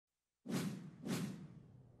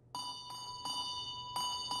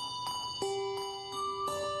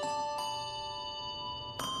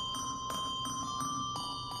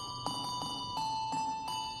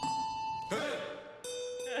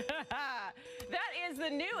the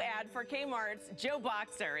new ad for K-Mart's Joe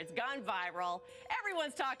Boxer. It's gone viral.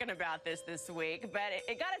 Everyone's talking about this week, but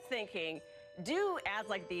it got us thinking, do ads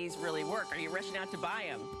like these really work? Are you rushing out to buy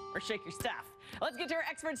them or shake your stuff? Let's get to our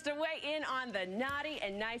experts to weigh in on the naughty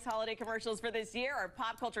and nice holiday commercials for this year. Our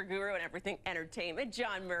pop culture guru and everything entertainment,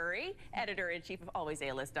 Jawn Murray, editor-in-chief of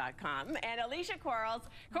AlwaysAList.com, and Alicia Quarles,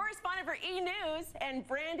 correspondent for E! News, and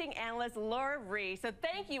branding analyst Laura Ree. So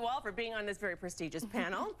thank you all for being on this very prestigious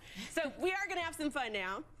panel. So we are going to have some fun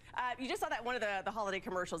now. You just saw that one of the holiday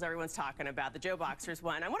commercials everyone's talking about, the Joe Boxers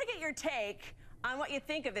one. I want to get your take on what you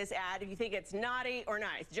think of this ad, if you think it's naughty or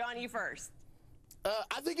nice. Jawn, you first.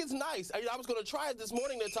 I think it's nice. I was going to try it this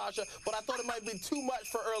morning, Natasha, but I thought it might be too much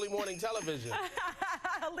for early morning television.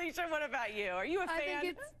 Alicia, what about you? Are you a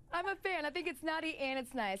fan? I'm a fan. I think it's naughty and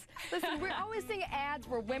it's nice. Listen, we're always seeing ads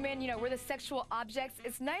where women, we're the sexual objects.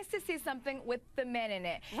 It's nice to see something with the men in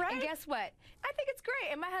it. Right? And guess what? I think it's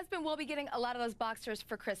great. And my husband will be getting a lot of those boxers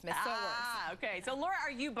for Christmas, so it works. Okay. So, Laura,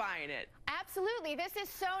 are you buying it? Absolutely. This is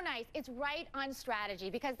so nice. It's right on strategy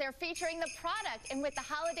because they're featuring the product. And with the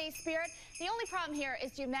holiday spirit, the only problem here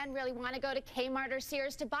is, do men really want to go to K-Mart or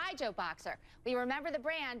Sears to buy Joe Boxer? We remember the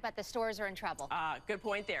brand, but the stores are in trouble. Good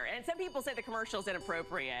point there. And some people say the commercial's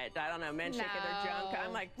inappropriate. I don't know, men shaking their junk.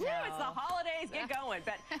 I'm like, it's the holidays, get going.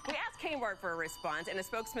 But we asked K-Mart for a response, and a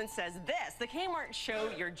spokesman says this: the K-Mart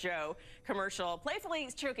Show Your Joe commercial playfully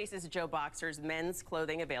showcases Joe Boxer's men's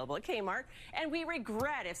clothing available at K-Mart, and we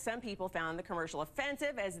regret if some people found the commercial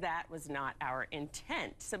offensive, as that was not our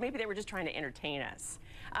intent. So maybe they were just trying to entertain us.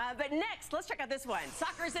 But next, let's check out this one.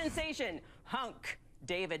 Soccer sensation Hunk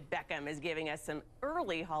David Beckham is giving us some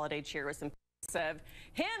early holiday cheer with some of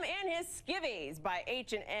him and his skivvies by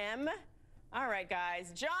H&M. All right,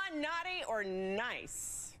 guys. Jawn, naughty or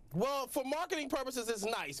nice? Well, for marketing purposes, it's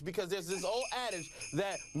nice because there's this old adage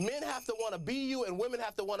that men have to want to be you and women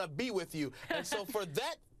have to want to be with you. And so for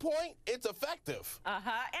that point, it's effective. And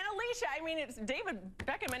Alicia, I mean, it's David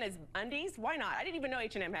Beckham in his undies. Why not? I didn't even know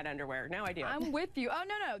H&M had underwear. Now I do. I'm with you. Oh,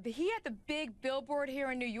 no. He had the big billboard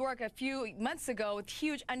here in New York a few months ago with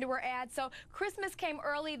huge underwear ads. So Christmas came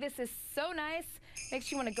early. This is so nice.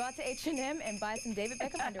 Makes you want to go out to H&M and buy some David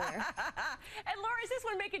Beckham underwear. And Laura, is this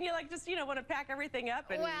one making you, like, just, want to pack everything up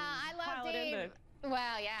and I love pile it in the...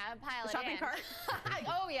 Well, yeah, pile it shopping in. cart?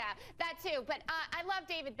 Oh, yeah, that too. But I love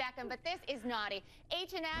David Beckham, but this is naughty.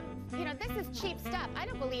 H&M, this is cheap stuff. I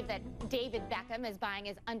don't believe that David Beckham is buying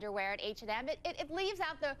his underwear at H&M. It leaves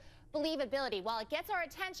out the believability. While it gets our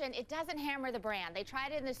attention, it doesn't hammer the brand. They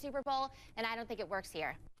tried it in the Super Bowl, and I don't think it works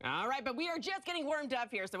here. All right, but we are just getting warmed up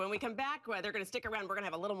here. So when we come back, they're going to stick around. We're going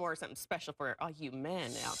to have a little more something special for all you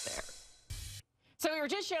men out there. So we were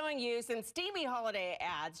just showing you some steamy holiday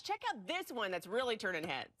ads. Check out this one that's really turning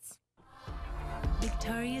heads.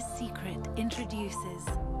 Victoria's Secret introduces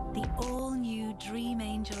the all-new Dream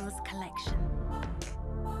Angels collection.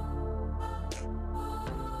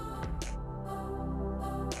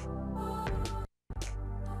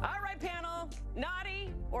 All right, panel,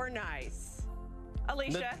 naughty or nice?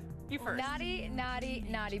 Alicia, you first. Naughty, naughty,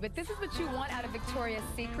 naughty. But this is what you want out of Victoria's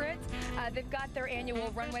Secret. They've got their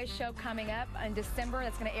annual runway show coming up in December.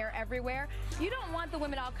 That's going to air everywhere. You don't want the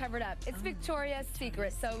women all covered up. It's Victoria's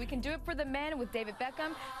Secret. So we can do it for the men with David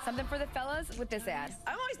Beckham, something for the fellas with this ad.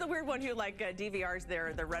 I'm always the weird one who DVRs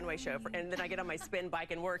their runway show, and then I get on my spin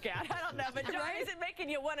bike and work out. I don't know, but Jawn, is it making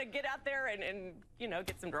you want to get out there and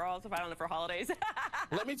get some draws, if I don't know, for holidays?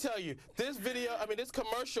 Let me tell you, this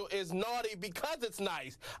commercial is naughty because it's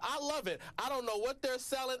nice. I love it. I don't know what they're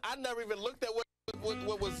selling. I never even looked at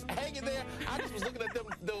what was hanging there. I just was looking at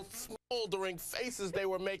those smoldering faces they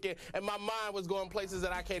were making, and my mind was going places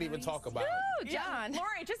that I can't even talk about. Ooh, Jawn. Yeah,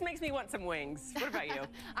 Laura, it just makes me want some wings. What about you?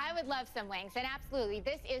 I would love some wings, and absolutely,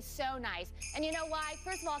 this is so nice. And you know why?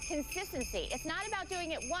 First of all, consistency. It's not about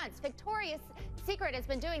doing it once. Victoria's Secret has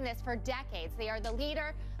been doing this for decades. They are the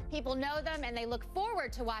leader. People know them, and they look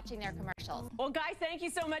forward to watching their commercials. Well, guys, thank you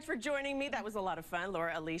so much for joining me. That was a lot of fun.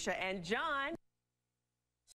 Laura, Alicia, and Jawn.